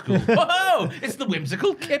drama school. Whoa! It's the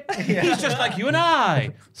whimsical Kip. He's just like you and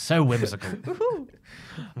I. So whimsical.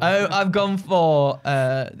 I've gone for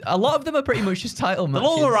a lot of them are pretty much just title matches.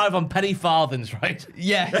 They'll all arrive on penny farthings, right?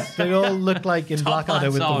 Yes. They all look like in Blackadder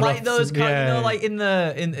with the like those ruffs you know, like in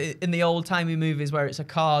the old timey movies where it's a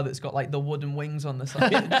car that's got like the wooden wings on the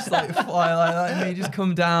side, just like fly like that, and they just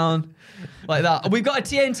come down like that. We've got a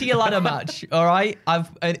TNT ladder match. All right,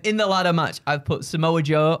 in the ladder match I've put Samoa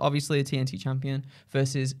Joe, obviously a TNT champion,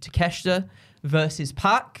 versus Takeshita, versus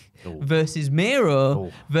Pac. Versus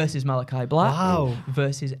Miro versus Malachi Black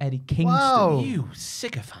versus Eddie Kingston. Wow. You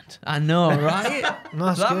sycophant. I know, right?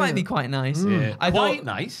 That might be quite nice. Yeah. That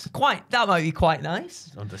might be quite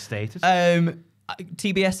nice. Understated.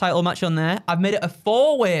 TBS title match on there. I've made it a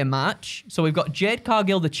 4-way match. So we've got Jade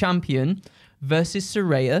Cargill, the champion, versus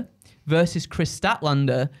Saraya, versus Chris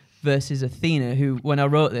Statlander, versus Athena, who, when I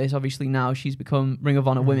wrote this, obviously now she's become Ring of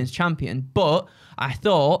Honor Women's Champion. But I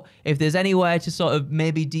thought if there's anywhere to sort of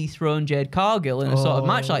maybe dethrone Jade Cargill in a sort of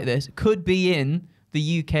match like this, could be in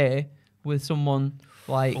the UK with someone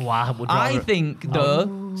like... I think,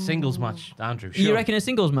 though... Singles match, Andrew. Sure. You reckon a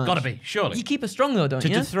singles match? Gotta be, surely. You keep her strong, though, don't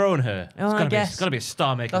you? To dethrone her. I guess. It's gotta be a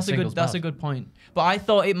star-making singles match. That's a good point. But I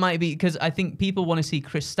thought it might be, because I think people want to see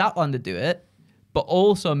Chris Statlander do it, but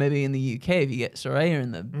also maybe in the UK if you get Saraya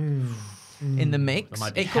in the mix,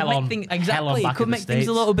 it could make things It could make things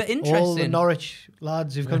a little bit interesting. All the Norwich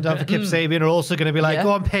lads who've come down for Kip Sabian are also going to be like,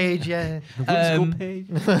 go on, Paige, The whimsical Paige.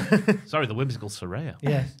 Sorry, the whimsical Saraya.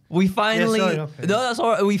 Yeah. We finally, no, that's all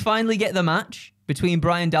right. We finally get the match between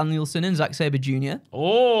Bryan Danielson and Zack Sabre Jr.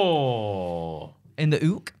 Oh, in the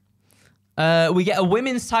Ook. We get a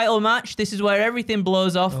women's title match. This is where everything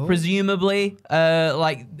blows off, presumably.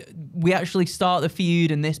 Like, we actually start the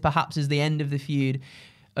feud, and this perhaps is the end of the feud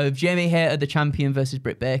of Jamie Hayter, the champion, versus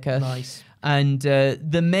Britt Baker. Nice. And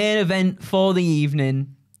the main event for the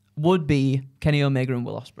evening would be Kenny Omega and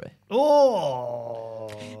Will Ospreay. Oh,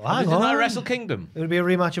 hang Isn't on. that Wrestle Kingdom? It would be a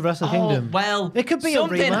rematch of Wrestle Kingdom. Well, it could be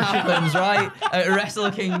something a rematch. happens, right, at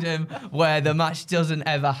Wrestle Kingdom where the match doesn't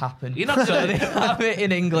ever happen. You're not so they have it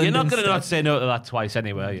in England. You're not going to instead. not say no to that twice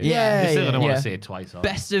anyway, are you? Yeah, You're still going to want yeah. to say it twice. Aren't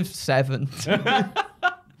you? Best of 7.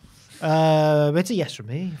 It's a yes from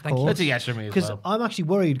me, of course. It's a yes from me as Because well. I'm actually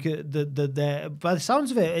worried that by the sounds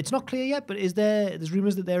of it, it's not clear yet, but there's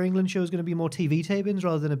rumours that their England show is going to be more TV tapings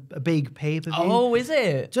rather than a big pay-per-view. Oh, is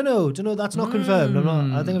it? Don't know. That's not confirmed.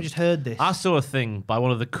 I think I've just heard this. I saw a thing by one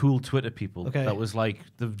of the cool Twitter people Okay. that was like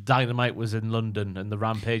the Dynamite was in London and the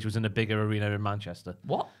Rampage was in a bigger arena in Manchester.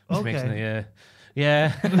 What? Which makes it,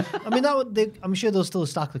 yeah. I mean, I'm sure they'll still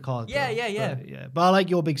stack the card. Yeah, though. yeah. But, yeah. But I like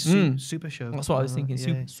your big super show. That's what I was thinking.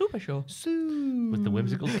 Yeah. Super show. With the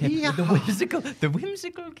whimsical kid. Yeah. The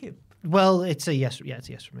whimsical kid. Well, it's a yes. Yeah, it's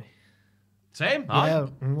a yes from me. Same. Yeah,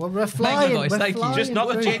 well, we're flying. voice, We're thank you. flying Just not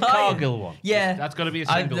the through. Jade Cargill one. Yeah. That's got to be a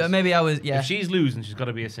single. Maybe I was, yeah. If she's losing, she's got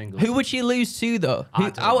to be a single. Who would she lose to, though? I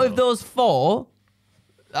don't Out know. of those 4,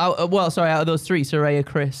 out of those 3, Saraya,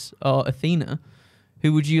 Chris, or Athena,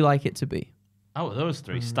 who would you like it to be? Out of those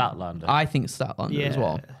 3, Statlander. I think Statlander as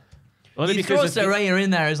well. Only You throw because Saraya in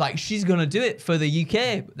there as like, she's going to do it for the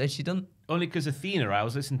UK, but then she doesn't. only because Athena, I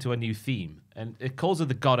was listening to a new theme, and it calls her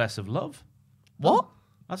the goddess of love. What?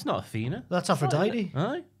 That's not Athena. That's Aphrodite.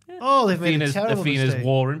 Aye. Oh, they've made a Athena's, terrible Athena's mistake.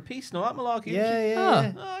 war and peace. No, that malarkey.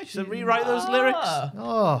 Yeah. Oh, she should rewrite those lyrics.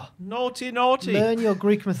 Oh, Naughty. learn your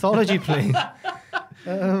Greek mythology, please.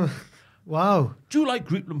 Wow. Do you like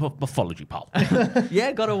Greek mythology, pal?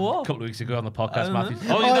 Yeah, God of War. A couple of weeks ago on the podcast, Matthew.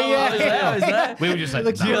 yeah. I was there. We were just like,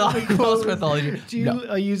 Look, Do you no. like Norse mythology?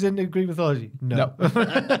 Are you using Greek mythology? No.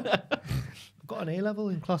 No. Got an A level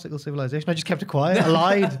in classical civilization. I just kept it quiet. I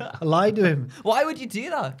lied to him. Why would you do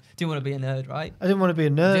that? Do you want to be a nerd, right? I didn't want to be a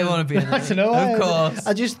nerd. Didn't want to be a nerd. I don't know. Of course.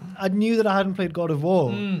 I knew that I hadn't played God of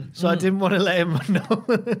War, so I didn't want to let him know.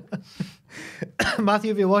 Matthew,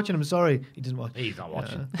 if you're watching, I'm sorry. He doesn't watch. He's not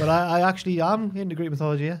watching. But I actually am into Greek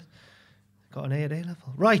mythology, yeah. Got an A at A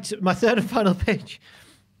level. Right, my third and final pitch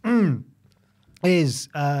is...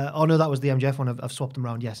 oh, no, that was the MJF one. I've swapped them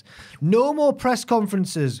around, yes. No more press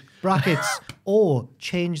conferences, brackets, or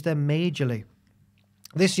change them majorly.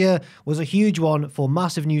 This year was a huge one for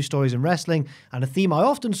massive news stories in wrestling, and a theme I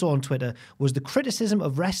often saw on Twitter was the criticism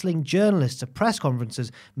of wrestling journalists at press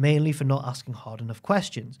conferences, mainly for not asking hard enough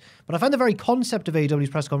questions. But I find the very concept of AEW's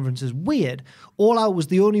press conferences weird. All Out was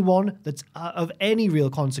the only one that's of any real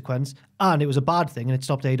consequence, and it was a bad thing, and it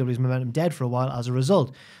stopped AEW's momentum dead for a while as a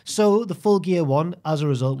result. So the Full Gear one, as a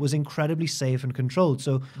result, was incredibly safe and controlled.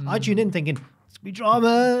 So I tuned in thinking, it's gonna be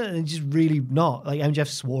drama, and it's just really not. Like, MJF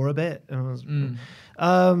swore a bit. And I was,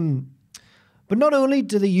 but not only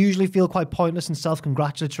do they usually feel quite pointless and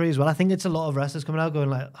self-congratulatory as well, I think it's a lot of wrestlers coming out going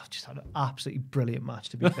like, I've just had an absolutely brilliant match,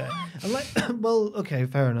 to be fair. I'm like, well, okay,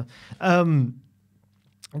 fair enough.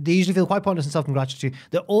 They usually feel quite pointless and self-congratulatory.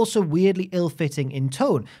 They're also weirdly ill-fitting in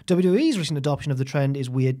tone. WWE's recent adoption of the trend is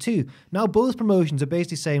weird too. Now both promotions are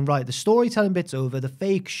basically saying, right, the storytelling bit's over, the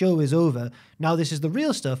fake show is over, now this is the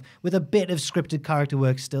real stuff, with a bit of scripted character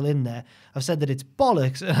work still in there. I've said that it's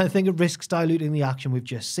bollocks, and I think it risks diluting the action we've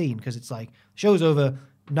just seen, because it's like, show's over,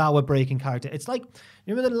 now we're breaking character. It's like,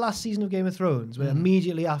 you remember the last season of Game of Thrones, where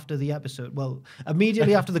immediately after the episode,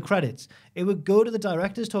 immediately after the credits, it would go to the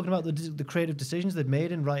directors talking about the creative decisions they'd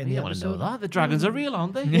made in writing the You want to episode. know that? The dragons are real,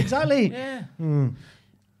 aren't they? Exactly. Yeah.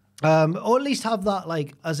 Or at least have that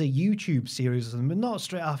like as a YouTube series or something, but not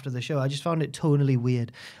straight after the show. I just found it tonally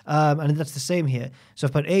weird. And that's the same here. So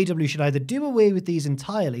I've put AEW should either do away with these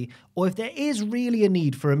entirely, or if there is really a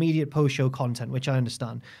need for immediate post-show content, which I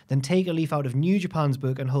understand, then take a leaf out of New Japan's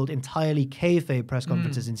book and hold entirely kayfabe press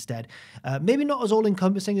conferences instead. Maybe not as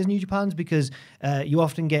all-encompassing as New Japan's, because you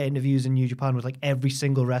often get interviews in New Japan with like every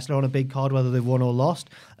single wrestler on a big card, whether they've won or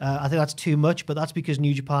lost. I think that's too much, but that's because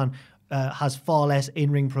New Japan has far less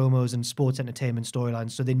in-ring promos and sports entertainment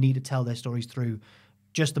storylines, so they need to tell their stories through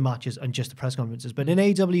just the matches and just the press conferences. But in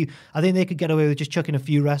AEW, I think they could get away with just chucking a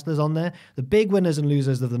few wrestlers on there, the big winners and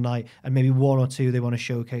losers of the night, and maybe one or two they want to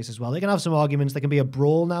showcase as well. They can have some arguments. There can be a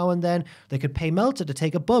brawl now and then. They could pay Meltzer to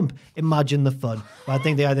take a bump. Imagine the fun. But I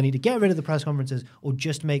think they either need to get rid of the press conferences or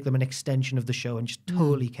just make them an extension of the show and just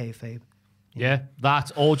totally kayfabe. Yeah,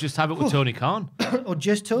 that, or just have it with Tony Khan. Or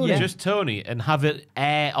just Tony. Yeah. Just Tony, and have it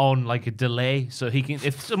air on like a delay, so he can.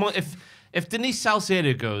 If Denise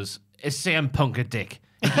Salcedo goes, "Is CM Punk a dick?"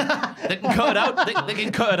 They can cut it out. They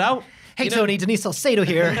can cut it out. Hey, Tony, Denise Salcedo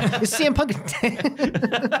here. Is CM Punk...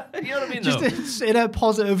 You know what I mean, though? Just in a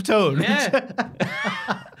positive tone. Yeah.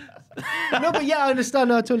 No, but yeah, I understand.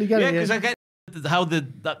 No, I totally get it. Yeah, because I get how the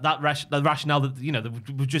rationale that, you know,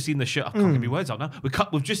 we've just seen the show. I can't get my words out now.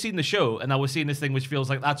 We've just seen the show, and now we're seeing this thing which feels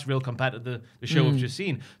like that's real compared to the show we've just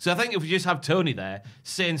seen. So I think if we just have Tony there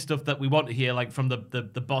saying stuff that we want to hear, like from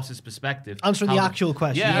the boss's perspective, answering the actual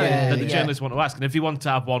question, that the journalists want to ask, and if he wants to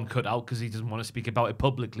have one cut out because he doesn't want to speak about it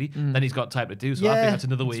publicly, then he's got time to do so. I think that's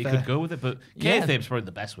another way he could go with it. But kayfabe's probably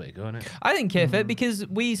the best way to go, isn't it? I think kayfabe, because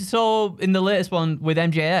we saw in the latest one with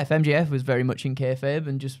MJF was very much in kayfabe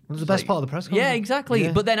and just... It was the best part of the press conference. Yeah, exactly.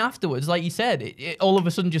 Yeah. But then afterwards, like you said, it all of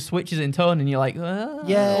a sudden just switches in tone and you're like,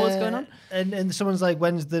 what's going on? And someone's like,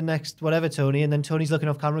 when's the next whatever, Tony? And then Tony's looking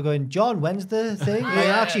off camera going, John, when's the thing? It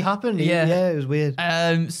actually happened. Yeah, it was weird.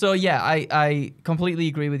 So yeah, I completely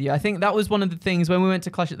agree with you. I think that was one of the things when we went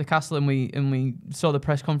to Clash at the Castle and we saw the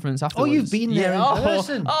press conference afterwards. Oh, you've been there in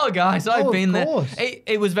person? Oh, guys, I've been there.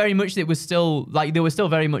 It was very much, it was still, like, they were still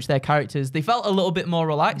very much their characters. They felt a little bit more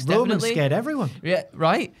relaxed, Roman scared everyone. Yeah,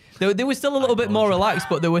 right? They were still a little bit more relaxed,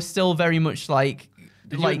 but they were still very much like...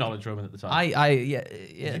 Did you acknowledge Roman at the time?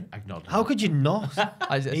 Yeah. How could you not?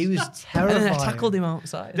 He was terrifying. And then I tackled him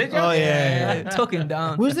outside. Did you? Oh, yeah. Took him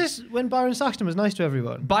down. Was this when Byron Saxton was nice to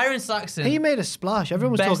everyone? Byron Saxton. He made a splash.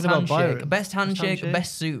 Everyone was talking about Byron. Best handshake,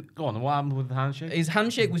 best suit. Go on, what happened with the handshake? His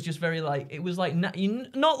handshake was just very like, it was like,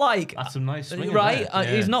 not like... That's some nice swinging right?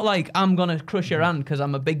 He's not like, I'm going to crush your hand because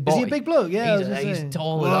I'm a big boy. Is he a big bloke? Yeah. He's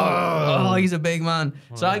tall. Oh, he's a big man.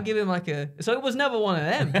 So I give him like a... So it was never one of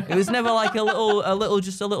them. It was never like a little...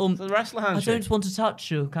 Wrestler handshake. I don't want to touch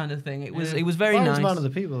you kind of thing. It was very Byron's nice. man of the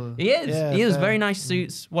people. He is. Yeah, he is. Very nice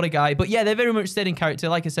suits. What a guy. But yeah, they're very much stayed in character.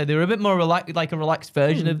 Like I said, they were a bit more like a relaxed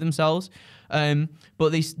version of themselves.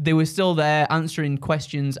 But they were still there answering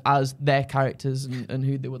questions as their characters and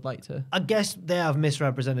who they would like to. I guess they have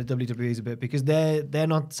misrepresented WWE's a bit because they're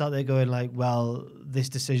not sat there going like, well, this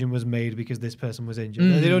decision was made because this person was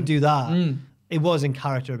injured. They don't do that. It was in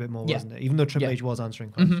character a bit more, wasn't it? Even though Triple H was answering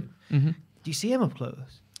questions. Do you see him up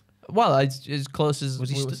close? Well, as close as was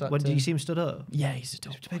he. When did you see him stood up? Yeah, he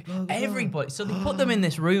stood up. Everybody. So they put them in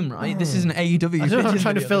this room, right? This is an AEW. I don't know. I'm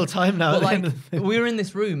trying to fill time now. But like, we were in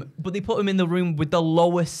this room, but they put him in the room with the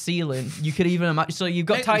lowest ceiling you could even imagine. So you've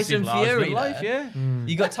got Tyson Fury there.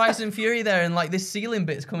 You got Tyson Fury there, and like this ceiling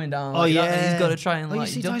bit's coming down. Oh yeah, and he's got to try and like. You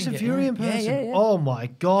see Tyson Fury in person? Yeah. Oh my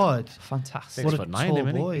god, fantastic! What a tall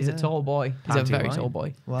boy. He's a tall boy. He's a very tall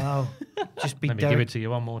boy. Wow. Just Let me give it to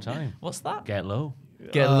you one more time. What's that? Get low.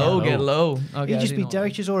 Get low. Okay, he just beat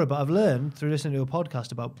Derek Chisora, but I've learned through listening to a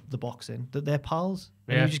podcast about the boxing that they're pals.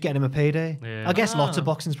 And you're just getting him a payday. Yeah. I guess lots of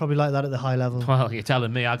boxing's probably like that at the high level. Well, you're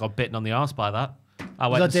telling me I got bitten on the arse by that. I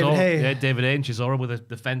went and saw David Hay and Chisora with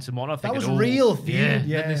the fence and whatnot. That was real feud.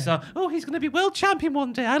 Yeah. They saw, he's going to be world champion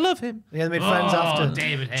one day. I love him. Yeah, they made friends after.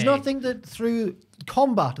 David Hay. Do you not think that through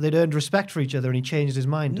combat they'd earned respect for each other and he changed his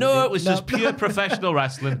mind? No, it was just pure professional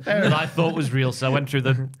wrestling that I thought was real. So I went through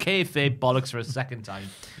the kayfabe bollocks for a second time.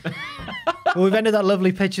 Well, we've ended that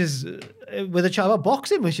lovely Pitches with a chat about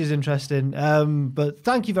boxing, which is interesting. But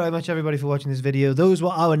thank you very much, everybody, for watching this video. Those were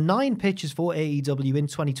our 9 pitches for AEW in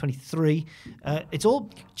 2023. It's all...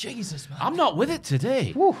 Jesus, man. I'm not with it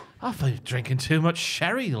today. Woo. I've been drinking too much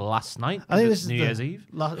sherry last night. I think this is New Year's Eve.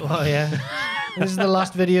 This is the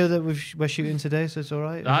last video that we're shooting today, so it's all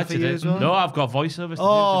right. For you as well? No, I've got voiceovers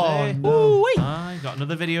to do today. No. I got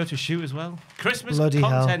another video to shoot as well. Christmas Bloody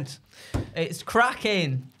content. Hell. It's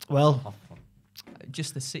cracking. Well...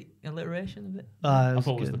 Just the alliteration of it. I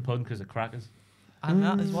thought it was the pun because of crackers. And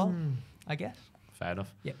that as well, I guess. Fair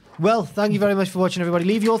enough. Yeah. Well, thank you very much for watching, everybody.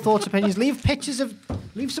 Leave your thoughts, opinions. Leave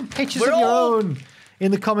some pictures of your own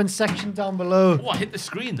in the comments section down below. Oh, I hit the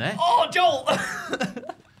screen there. Oh, Joel!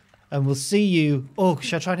 And we'll see you. Oh,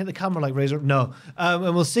 should I try and hit the camera like Razor? No. And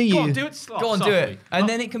we'll see you. Go on, do it slow. Go on, do it. And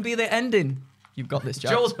then it can be the ending. You've got this,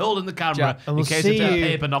 Jack. Joel's holding the camera And we'll in case see the you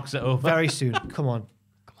paper knocks it over. very soon. Come on.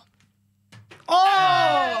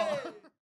 Oh!